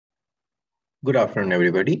Good afternoon,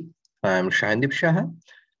 everybody. I'm Sayandeep Saha,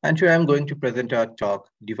 and today I'm going to present our talk,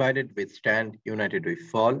 Divided with Stand, United we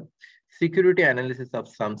Fall, Security Analysis of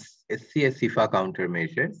some SCA+SIFA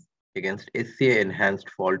Countermeasures against SCA Enhanced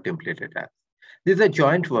Fault Template Attacks. This is a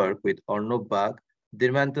joint work with Arnab,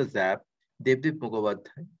 Dirmanto, Debdeep,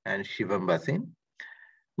 Mukhopadhyay, and Shivam, Bhasin.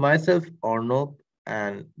 Myself, Arnab,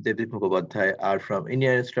 and Debdeep Mukhopadhyay are from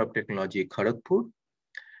Indian Institute of Technology, Kharagpur.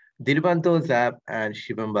 Dirmanto, and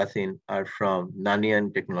Shivam, Bhasin are from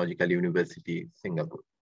Nanyang Technological University, Singapore.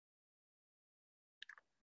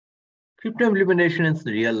 Crypto implementation in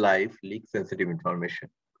real life leaks sensitive information,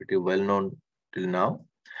 pretty well known till now.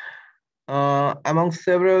 Among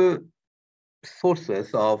several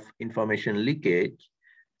sources of information leakage,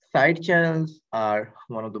 side channels are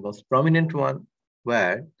one of the most prominent one,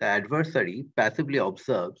 where the adversary passively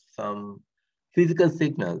observes some physical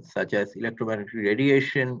signals such as electromagnetic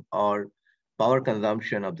radiation or power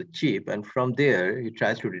consumption of the chip, and from there he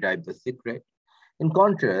tries to derive the secret. In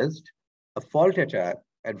contrast, a fault attack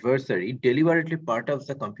adversary deliberately perturbs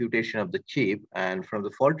the computation of the chip, and from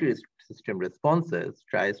the faulty system responses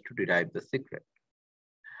tries to derive the secret.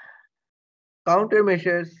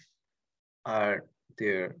 Countermeasures are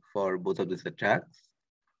there for both of these attacks,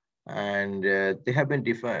 and they have been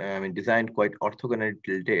designed quite orthogonally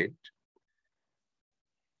till date.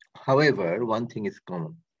 However, one thing is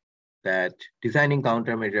common, that designing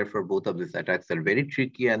countermeasure for both of these attacks are very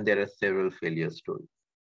tricky, and there are several failure stories.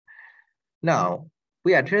 Now,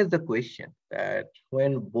 we address the question that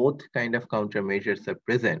when both kind of countermeasures are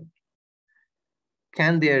present,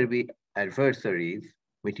 can there be adversaries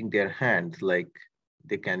meeting their hands, like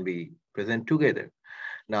they can be present together?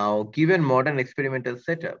 Now, given modern experimental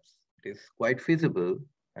setups, it is quite feasible,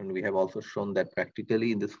 and we have also shown that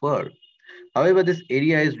practically in this work. However, this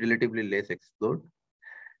area is relatively less explored.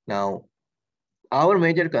 Now, our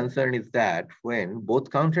major concern is that when both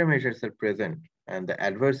countermeasures are present and the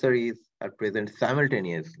adversaries are present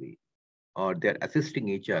simultaneously, or they're assisting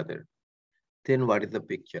each other, then what is the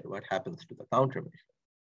picture? What happens to the countermeasure?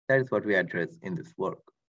 That is what we address in this work.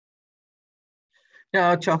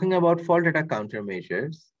 Now, talking about fault attack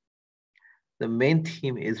countermeasures, the main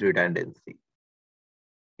theme is redundancy.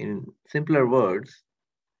 In simpler words,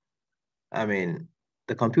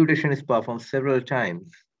 the computation is performed several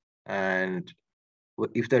times, and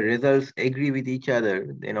if the results agree with each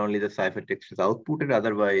other, then only the ciphertext is outputted,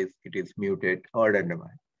 otherwise it is muted or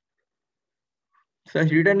randomized. Such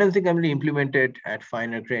redundancy can be implemented at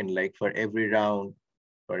finer grain, like for every round,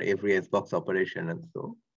 for every S-box operation and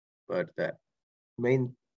so, but the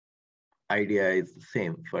main idea is the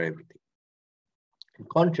same for everything. In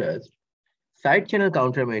contrast, side channel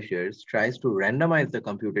countermeasures tries to randomize the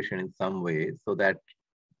computation in some way so that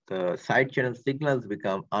the side channel signals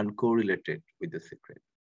become uncorrelated with the secret.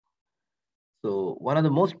 So one of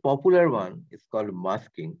the most popular one is called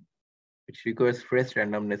masking, which requires fresh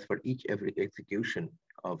randomness for every execution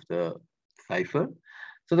of the cipher.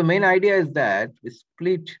 So the main idea is that we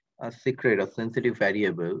split a secret or sensitive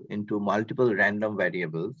variable into multiple random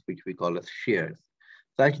variables, which we call as shares,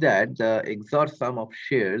 such that the XOR sum of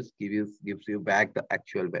shares gives you back the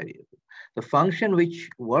actual variable. The function which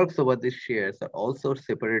works over these shares are also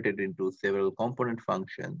separated into several component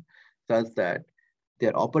functions, such that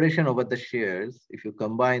their operation over the shares, if you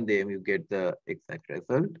combine them, you get the exact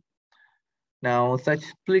result. Now, such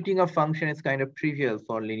splitting of function is kind of trivial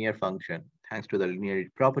for linear function, thanks to the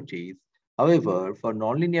linearity properties. However, for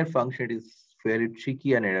nonlinear function, it is fairly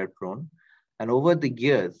tricky and error prone. And over the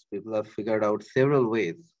years, people have figured out several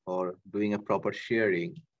ways for doing a proper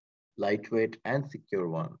sharing, lightweight and secure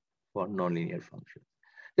one for nonlinear functions.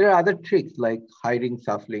 There are other tricks like hiding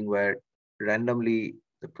shuffling, where randomly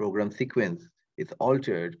the program sequence is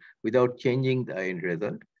altered without changing the end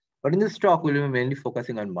result. But in this talk, we'll be mainly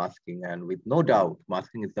focusing on masking, and with no doubt,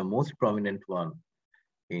 masking is the most prominent one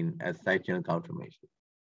as side channel countermeasure.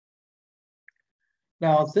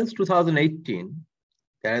 Now, since 2018,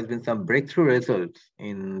 there has been some breakthrough results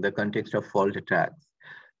in the context of fault attacks,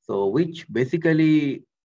 so which basically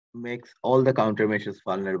makes all the countermeasures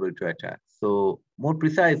vulnerable to attacks. So more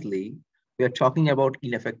precisely, we are talking about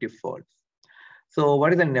ineffective faults. So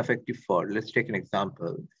what is an ineffective fault? Let's take an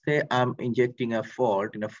example. Say I'm injecting a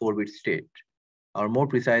fault in a 4-bit state, or more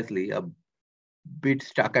precisely, a bit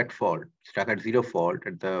stuck at 0 fault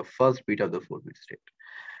at the first bit of the 4-bit state.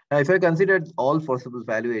 Now, if I consider all forcible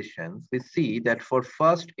valuations, we see that for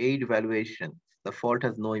first 8 valuations, the fault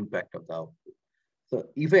has no impact of the output. So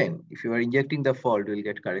even if you are injecting the fault, you will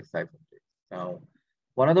get correct ciphertext. Now,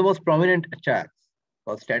 one of the most prominent attacks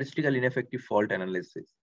called statistical ineffective fault analysis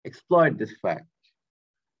exploit this fact,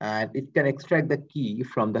 and it can extract the key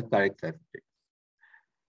from the correct ciphertext.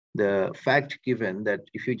 the fact given that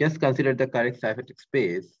if you just consider the correct ciphertext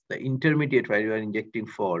space, the intermediate where you are injecting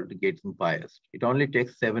fault gets biased. It only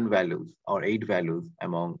takes 7 values or 8 values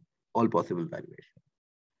among all possible valuations.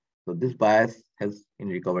 So this bias helps in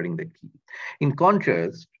recovering the key. In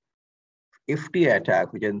contrast, FTA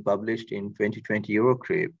attack, which has been published in 2020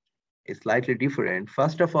 Eurocrypt, is slightly different.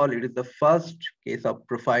 First of all, it is the first case of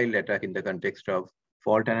profile attack in the context of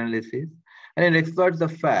fault analysis, and it exploits the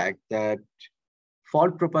fact that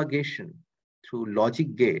fault propagation through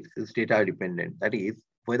logic gates is data dependent. That is,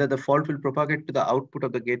 whether the fault will propagate to the output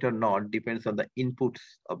of the gate or not depends on the inputs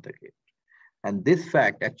of the gate. And this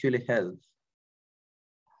fact actually helps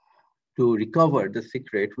to recover the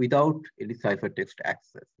secret without any ciphertext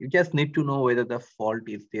access. You just need to know whether the fault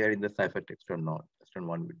is there in the ciphertext or not, just on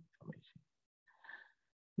one bit information.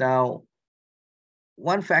 Now,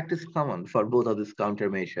 one fact is common for both of these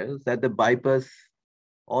countermeasures, that they bypass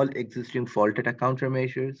all existing fault attack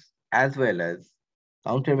countermeasures, as well as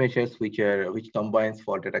countermeasures which combines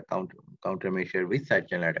fault attack countermeasure with side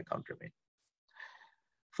channel attack countermeasure.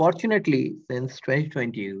 Fortunately, since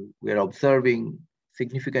 2020, we are observing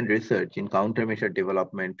significant research in countermeasure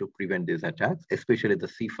development to prevent these attacks, especially the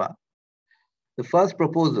SCA+SIFA. The first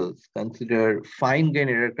proposals consider fine grain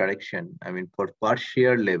error correction, for per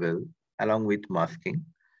share level, along with masking.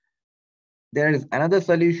 There is another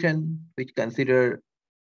solution which consider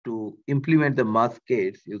to implement the mask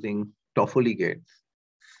gates using Toffoli gates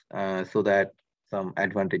so that some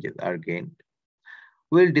advantages are gained.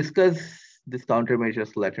 We'll discuss these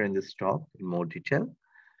countermeasures later in this talk in more detail.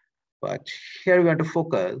 But here we want to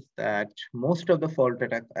focus that most of the fault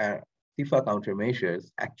attack SCA+SIFA countermeasures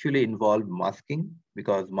actually involve masking,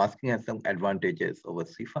 because masking has some advantages over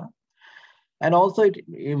SCA+SIFA. And also it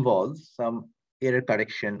involves some error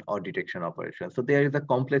correction or detection operations. So there is a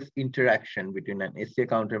complex interaction between an SCA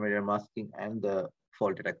countermeasure masking and the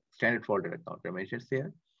standard fault attack countermeasures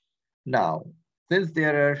here. Now, since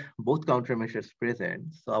there are both countermeasures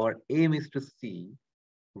present, so our aim is to see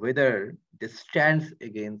whether this stands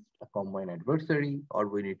against a combined adversary or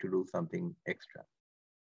we need to do something extra.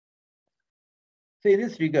 So in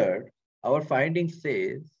this regard, our finding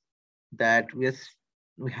says that we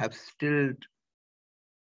have still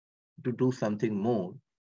to do something more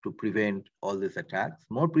to prevent all these attacks.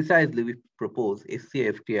 More precisely, we propose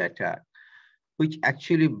SCA-FTA attack, which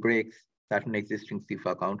actually breaks certain existing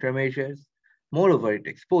SCA countermeasures. Moreover, it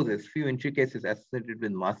exposes few intricacies associated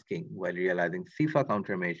with masking while realizing SCA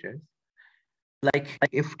countermeasures. Like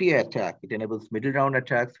FTA attack, it enables middle round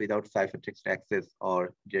attacks without ciphertext access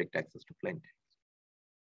or direct access to plain text.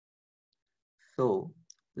 So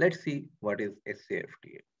let's see what is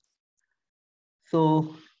SCA-FTA.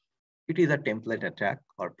 So it is a template attack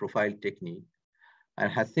or profile technique and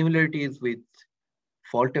has similarities with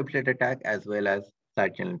fault template attack as well as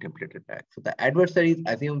side channel template attack. So the adversary is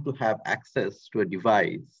assumed to have access to a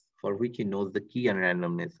device for which he knows the key and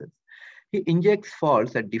randomnesses. He injects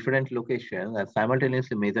faults at different locations and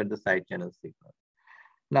simultaneously measures the side channel signal.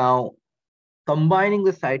 Now, combining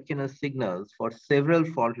the side channel signals for several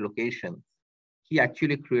fault locations, he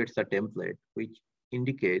actually creates a template which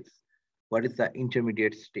indicates what is the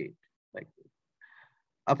intermediate state. Like this.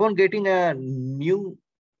 Upon getting a new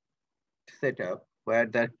setup where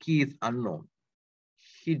the key is unknown,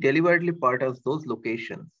 he deliberately perturbs those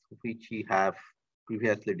locations which he have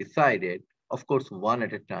previously decided, of course, one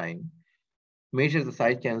at a time, measures the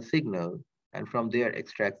side channel signal, and from there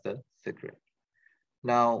extracts the secret.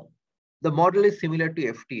 Now, the model is similar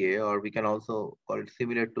to FTA, or we can also call it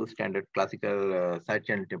similar to standard classical side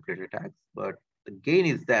channel template attacks, but the gain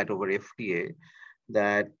is that over FTA,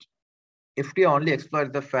 that FTA only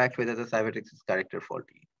exploits the fact whether the ciphertext is correct or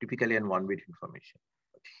faulty, typically on one bit information.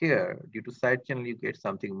 But here, due to side channel, you get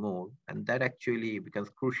something more, and that actually becomes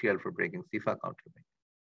crucial for breaking SCA countermeasure.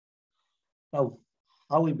 Now,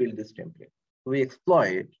 how we build this template? We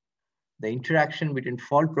exploit the interaction between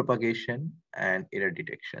fault propagation and error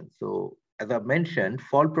detection. So as I've mentioned,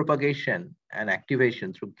 fault propagation and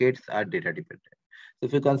activation through gates are data dependent. So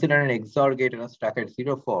if you consider an XOR gate and a stack at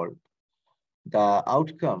 0 fault, the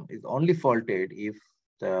outcome is only faulted if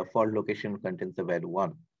the fault location contains the value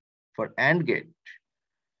 1. For AND gate,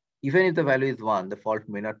 even if the value is 1, the fault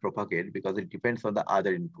may not propagate because it depends on the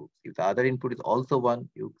other inputs. If the other input is also 1,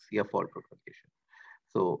 you see a fault propagation.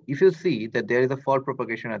 So if you see that there is a fault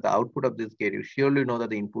propagation at the output of this gate, you surely know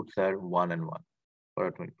that the inputs are 1 and 1 for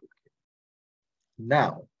a 2 input gate.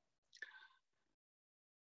 Now,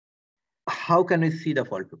 how can we see the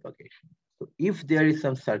fault propagation? So if there is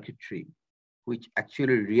some circuitry which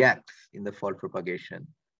actually reacts in the fault propagation,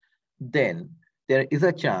 then there is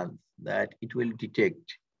a chance that it will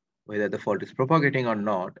detect whether the fault is propagating or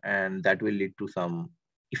not, and that will lead to some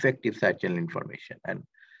effective side channel information. And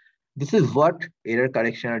this is what error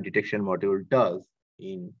correction or detection module does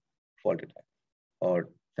in fault attack or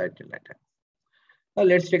side channel attack. Now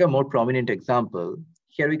let's take a more prominent example.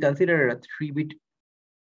 Here we consider a 3-bit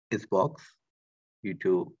S-box due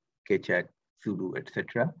to K-check, sudo,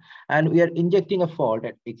 etc. And we are injecting a fault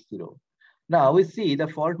at x0. Now we see the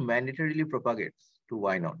fault mandatorily propagates to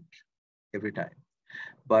y0 every time.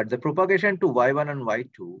 But the propagation to y1 and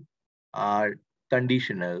y2 are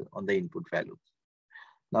conditional on the input values.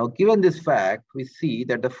 Now, given this fact, we see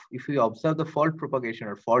that if we observe the fault propagation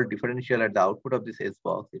or fault differential at the output of this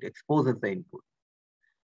S-box, it exposes the input.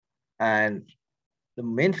 And the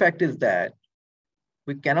main fact is that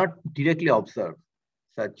we cannot directly observe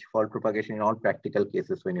such fault propagation in all practical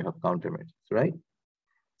cases when you have countermeasures, right?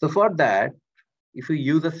 So for that, if we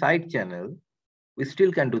use a side channel, we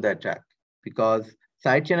still can do the attack, because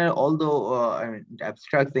side channel, although it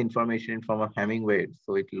abstracts the information from a Hamming weight,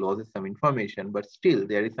 so it loses some information, but still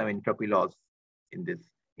there is some entropy loss in this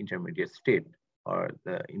intermediate state or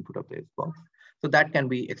the input of the S-box. So that can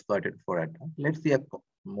be exploited for attack. Let's see a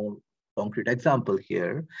more concrete example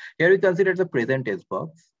here. Here we consider the present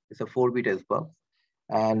S-box. It's a 4-bit S-box,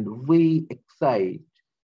 and we excite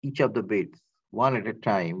each of the bits one at a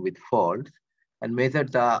time with faults and measure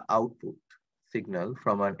the output signal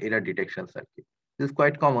from an error detection circuit. This is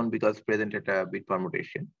quite common because present at a bit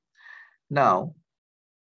permutation. Now,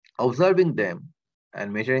 observing them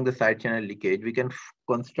and measuring the side channel leakage, we can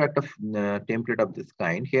construct a template of this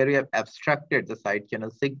kind. Here we have abstracted the side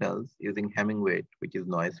channel signals using Hamming weight, which is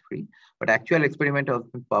noise-free. But actual experiment has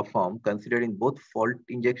been performed considering both fault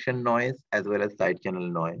injection noise as well as side channel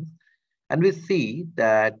noise. And we see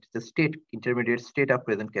that the intermediate state of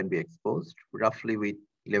present can be exposed roughly with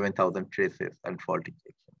 11,000 traces and fault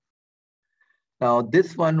injection. Now,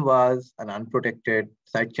 this one was an unprotected,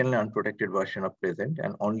 side channel unprotected version of present,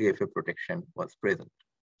 and only FA protection was present.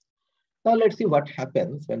 Now, let's see what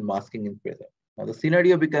happens when masking is present. Now, the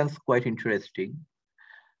scenario becomes quite interesting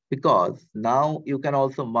because now you can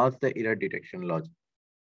also mask the error detection logic.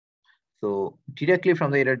 So directly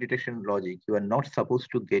from the error detection logic, you are not supposed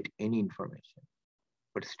to get any information,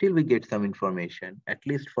 but still we get some information, at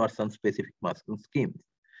least for some specific masking schemes.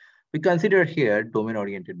 We consider here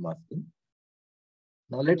domain-oriented masking.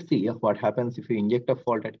 Now let's see what happens if we inject a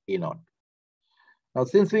fault at A0. Now,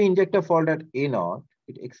 since we inject a fault at A0,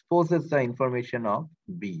 it exposes the information of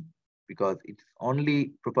B because it's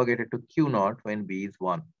only propagated to Q0 when B is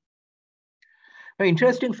 1. Now,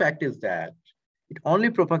 interesting fact is that it only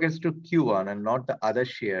propagates to Q1 and not the other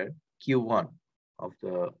share Q1 of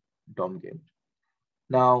the DOM gate.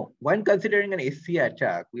 Now, when considering an SCA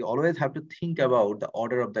attack, we always have to think about the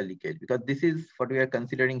order of the leakage, because this is what we are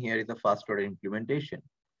considering here is a first order implementation.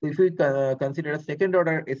 So if we consider a second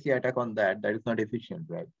order SCA attack on that, that is not efficient,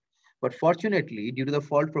 right? But fortunately, due to the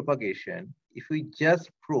fault propagation, if we just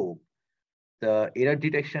probe the error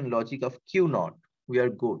detection logic of Q0, we are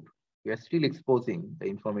good. We are still exposing the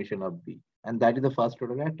information of B, and that is the first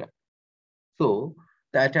order attack. So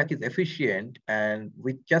the attack is efficient, and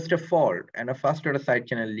with just a fault and a first order side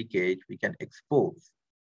channel leakage, we can expose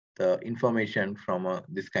the information from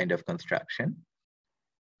this kind of construction.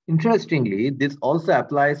 Interestingly, this also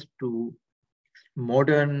applies to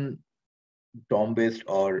modern DOM-based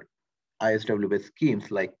or ISW-based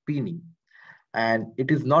schemes like PINI. And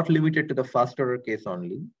it is not limited to the first order case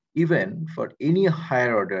only. Even for any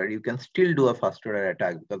higher order, you can still do a first order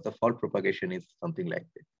attack because the fault propagation is something like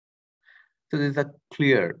this. So this is a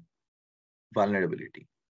clear vulnerability.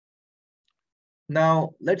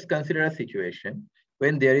 Now, let's consider a situation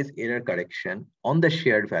when there is error correction on the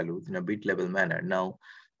shared values in a bit level manner. Now,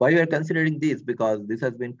 why we are considering this? Because this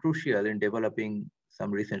has been crucial in developing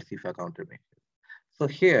some recent SIFA countermeasures. So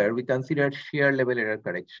here we considered share level error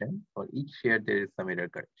correction. For each share, there is some error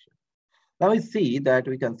correction. Now we see that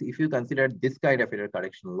we can see if you consider this kind of error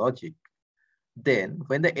correction logic, then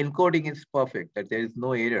when the encoding is perfect, that there is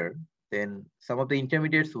no error, then some of the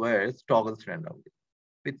intermediate wires toggles randomly,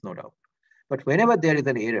 with no doubt. But whenever there is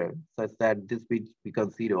an error, such that this bit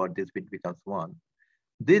becomes 0 or this bit becomes 1,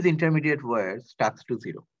 these intermediate wires stacks to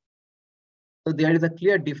 0. So there is a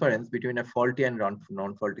clear difference between a faulty and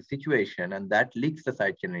non-faulty situation, and that leaks the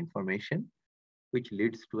side channel information, which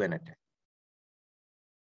leads to an attack.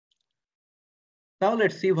 Now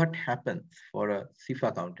let's see what happens for a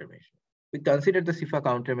SIFA countermeasure. We consider the SIFA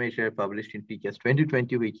countermeasure published in Teachers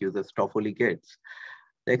 2020, which uses Toffoli gates.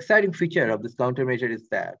 The exciting feature of this countermeasure is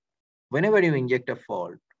that whenever you inject a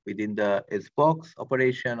fault within the S-box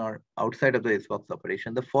operation or outside of the S-box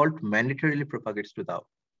operation, the fault mandatorily propagates to the output.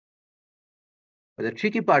 But the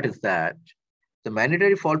tricky part is that the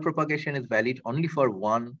mandatory fault propagation is valid only for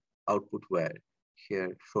one output wire,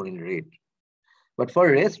 here shown in red. But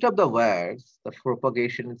for rest of the wires, the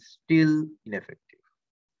propagation is still ineffective.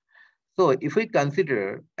 So if we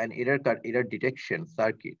consider an error detection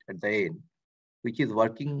circuit at the end, which is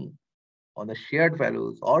working on the shared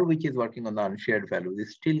values or which is working on the unshared values, it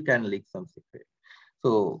still can leak some secret.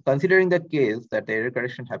 So considering the case that the error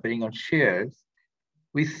correction happening on shares,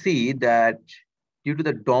 we see that due to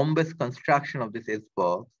the DOM-based construction of this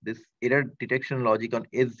S-box, this error detection logic on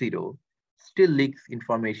S0 still leaks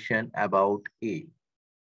information about A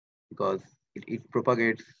because it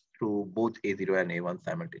propagates through both A0 and A1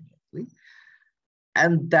 simultaneously.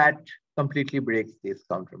 And that completely breaks this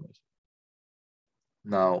countermeasure.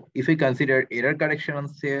 Now, if we consider error correction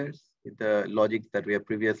on shares with the logics that we have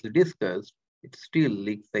previously discussed, it still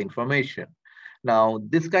leaks the information. Now,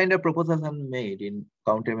 this kind of proposals are made in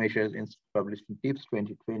Countermeasures published in TIPS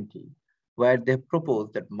 2020, where they propose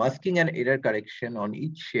that masking and error correction on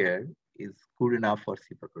each share is good enough for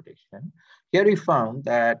SIFA protection. Here we found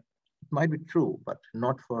that it might be true, but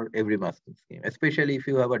not for every masking scheme, especially if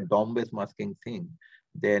you have a DOM-based masking thing,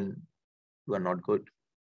 then you are not good.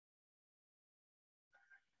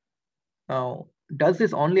 Now, does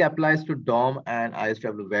this only applies to DOM and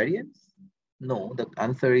ISW variants? No, the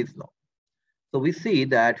answer is no. So we see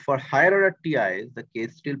that for higher order TIs, the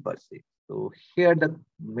case still persists. So here the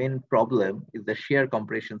main problem is the shear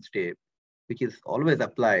compression step, which is always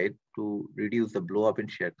applied to reduce the blow up in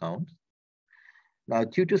shear counts. Now,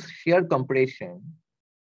 due to shear compression,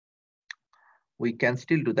 we can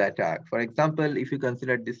still do the attack. For example, if you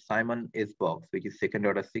consider this Simon S box, which is second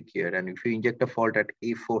order secure, and if you inject a fault at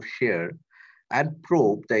A4 shear and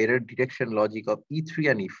probe the error detection logic of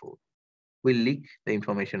E3 and E4, will leak the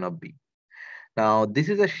information of B. Now, this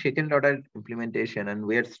is a second order implementation, and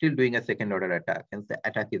we are still doing a second order attack, and the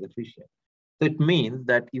attack is efficient. So it means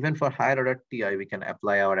that even for higher order TI, we can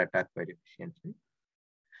apply our attack very efficiently.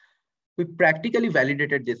 We practically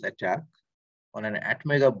validated this attack on an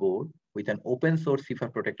Atmega board with an open source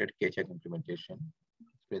SIFA protected KHAC implementation.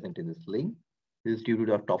 It's present in this link. This is due to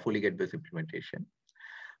the Toffoli gate based implementation.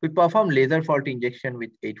 We performed laser fault injection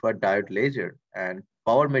with 8-watt diode laser, and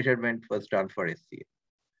power measurement was done for SCA.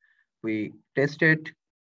 We tested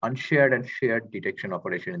unshared and shared detection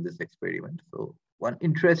operation in this experiment. So one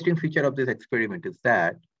interesting feature of this experiment is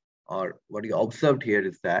that, or what you observed here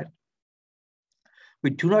is that, we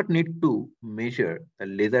do not need to measure the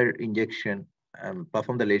laser injection,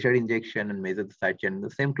 perform the laser injection and measure the side chain in the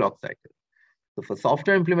same clock cycle. So for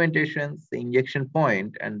software implementations, the injection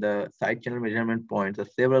point and the side channel measurement points are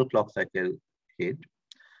several clock cycle hit.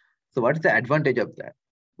 So what is the advantage of that?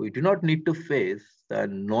 We do not need to face the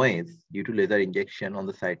noise due to laser injection on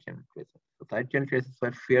the side channel traces. The side channel traces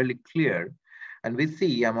were fairly clear, and we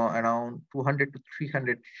see around 200 to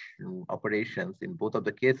 300 operations in both of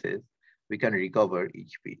the cases, we can recover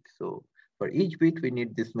each bit. So for each bit, we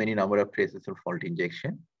need this many number of traces of fault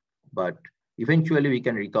injection, but eventually we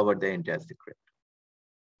can recover the entire secret.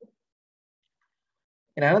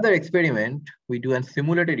 In another experiment, we do a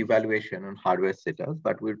simulated evaluation on hardware setups,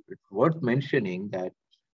 but it's worth mentioning that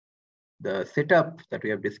the setup that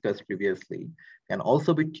we have discussed previously can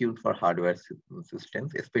also be tuned for hardware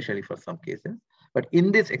systems, especially for some cases. But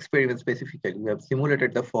in this experiment specifically, we have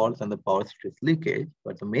simulated the faults and the power stress leakage,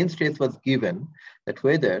 but the main stress was given that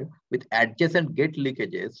whether with adjacent gate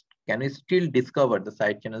leakages, can we still discover the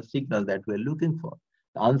side channel signal that we're looking for?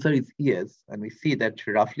 The answer is yes, and we see that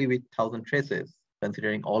roughly with 1,000 traces,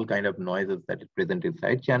 considering all kind of noises that is present in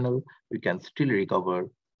side channel, we can still recover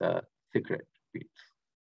the secret bits.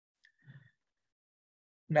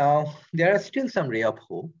 Now, there are still some ray of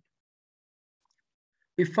hope.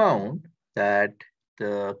 We found that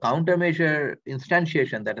the countermeasure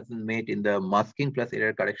instantiation that has been made in the masking plus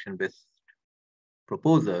error correction based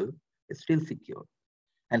proposal is still secure.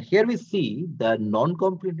 And here we see the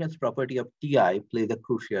non-completeness property of TI plays a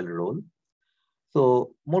crucial role.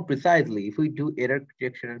 So more precisely, if we do error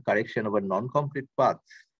detection and correction over non-complete paths,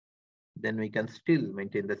 then we can still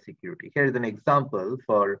maintain the security. Here is an example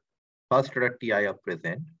for first order TI of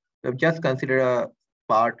present. We have just considered a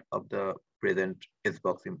part of the present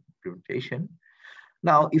S-box implementation.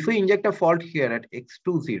 Now, if we inject a fault here at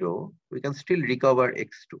x20, we can still recover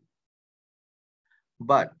x2.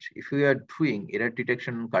 But if we are doing error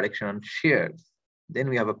detection and correction on shares, then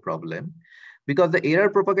we have a problem because the error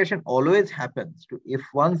propagation always happens to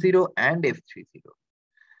F10 and F30.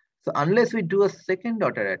 So unless we do a second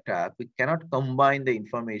order attack, we cannot combine the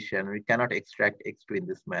information. We cannot extract X2 in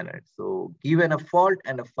this manner. So given a fault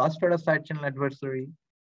and a first order side channel adversary,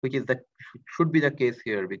 which is that should be the case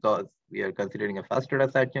here because we are considering a fast order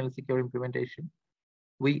side channel secure implementation,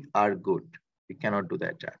 we are good. We cannot do the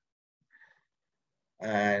attack.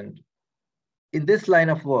 And in this line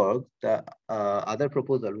of work, the other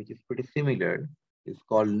proposal, which is pretty similar, is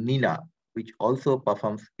called Nina, which also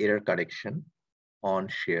performs error correction on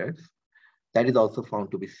shares. That is also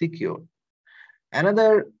found to be secure.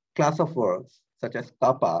 Another class of works, such as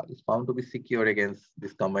kappa, is found to be secure against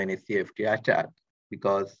this combined SCA+FT attack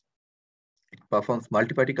because it performs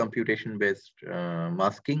multi-party computation-based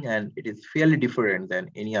masking, and it is fairly different than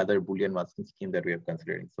any other Boolean masking scheme that we have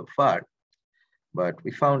considering so far. But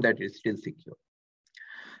we found that it's still secure.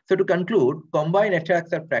 So to conclude, combined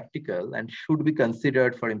attacks are practical and should be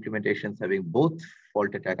considered for implementations having both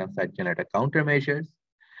fault attack and side channel attack countermeasures.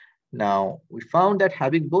 Now, we found that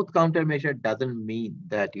having both countermeasure doesn't mean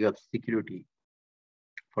that you have security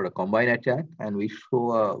for a combined attack, and we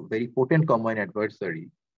show a very potent combined adversary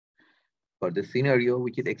for the scenario,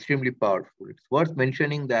 which is extremely powerful. It's worth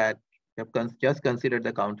mentioning that we have just considered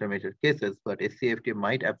the countermeasure cases, but SCA+FT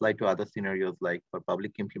might apply to other scenarios like for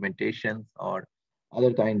public implementations or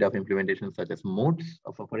other kind of implementations such as modes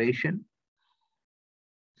of operation.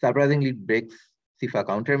 Surprisingly, it breaks SIFA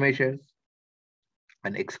countermeasures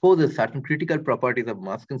and exposes certain critical properties of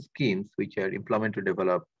masking schemes which are implemented to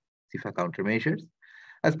develop SIFA countermeasures.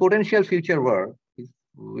 As potential future work,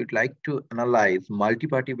 we'd like to analyze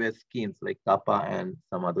multi-party based schemes like kappa and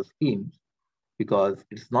some other schemes because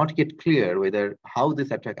it's not yet clear whether how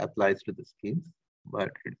this attack applies to the schemes,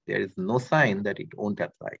 but there is no sign that it won't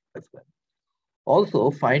apply as well. Also,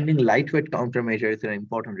 finding lightweight countermeasures is an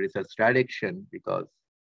important research direction because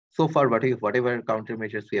so far, whatever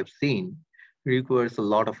countermeasures we have seen requires a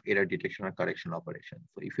lot of error detection or correction operations.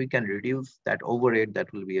 So if we can reduce that overhead,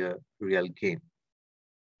 that will be a real gain.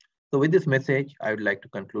 So with this message, I would like to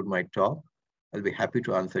conclude my talk. I'll be happy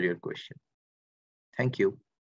to answer your question. Thank you.